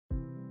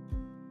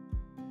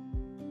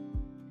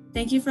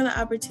Thank you for the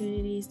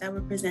opportunities that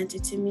were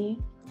presented to me,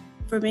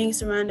 for being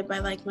surrounded by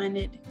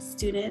like-minded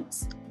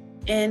students,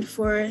 and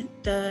for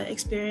the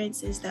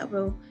experiences that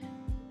will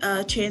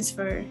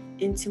transfer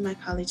into my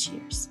college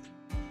years.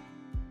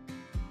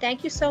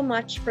 Thank you so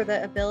much for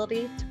the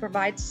ability to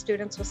provide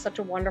students with such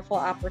a wonderful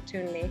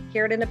opportunity.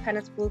 Here at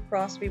Independence Blue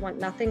Cross, we want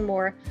nothing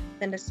more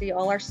than to see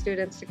all our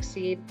students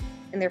succeed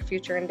in their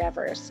future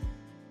endeavors.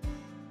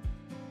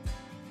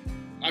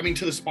 I mean,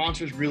 to the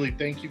sponsors, really,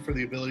 thank you for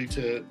the ability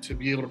to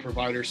be able to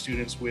provide our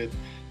students with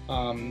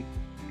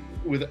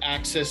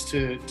access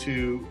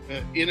to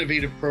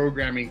innovative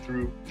programming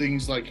through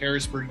things like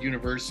Harrisburg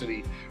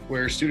University,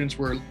 where students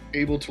were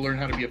able to learn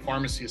how to be a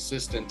pharmacy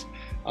assistant.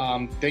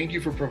 Thank you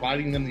for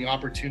providing them the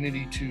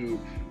opportunity to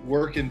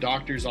work in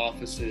doctor's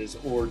offices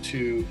or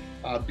to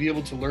be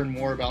able to learn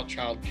more about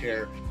child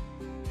care.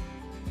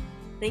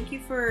 Thank you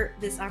for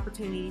this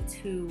opportunity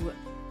to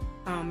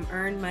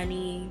earn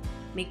money,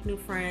 make new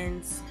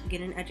friends,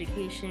 get an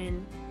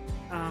education,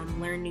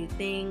 learn new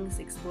things,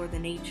 explore the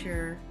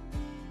nature.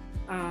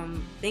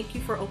 Thank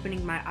you for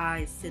opening my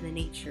eyes to the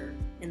nature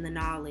and the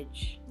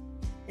knowledge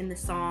and the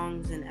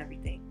songs and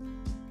everything.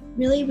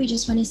 Really, we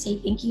just want to say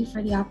thank you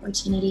for the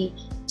opportunity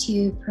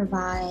to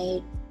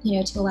provide,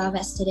 to allow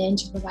Vested In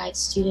to provide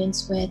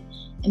students with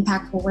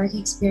impactful work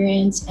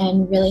experience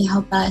and really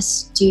help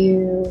us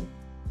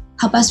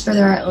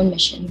further our own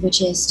mission,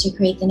 which is to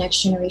create the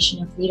next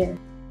generation of leader.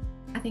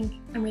 I think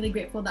I'm really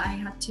grateful that I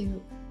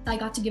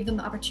got to give them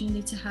the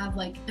opportunity to have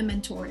like a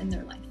mentor in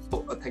their life.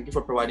 Thank you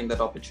for providing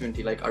that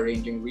opportunity, like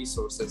arranging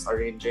resources,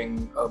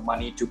 arranging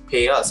money to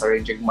pay us,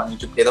 arranging money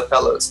to pay the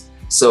fellows.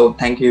 So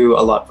thank you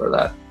a lot for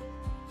that.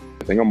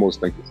 I think I'm most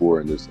thankful for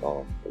in this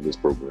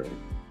program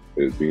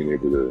is being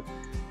able to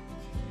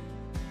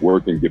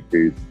work and get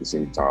paid at the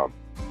same time,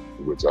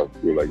 which I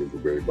feel like is a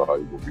very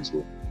valuable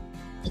resource.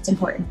 It's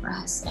important for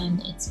us,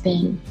 and it's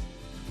been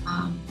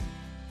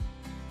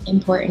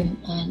important,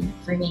 and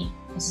for me,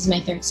 this is my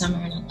third summer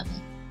and I love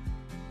it.